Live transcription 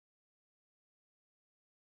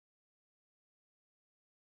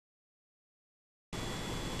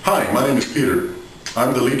Hi, my name is Peter.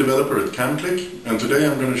 I'm the lead developer at CamClic, and today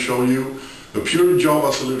I'm going to show you a pure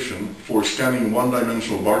Java solution for scanning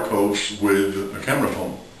one-dimensional barcodes with a camera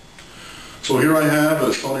phone. So here I have a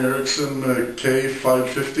Sony Ericsson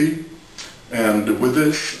K550, and with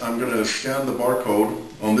this I'm going to scan the barcode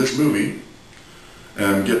on this movie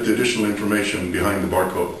and get the additional information behind the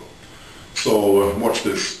barcode. So watch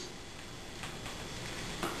this.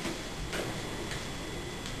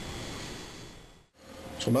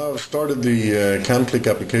 So now I've started the CamClic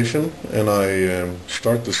application, and I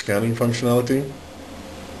start the scanning functionality.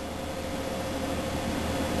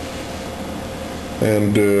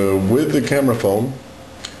 And with the camera phone,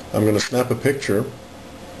 I'm going to snap a picture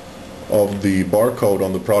of the barcode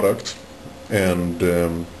on the product, and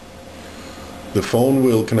the phone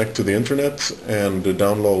will connect to the internet and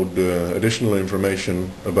download additional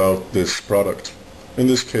information about this product. In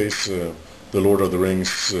this case, the Lord of the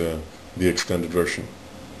Rings, the extended version.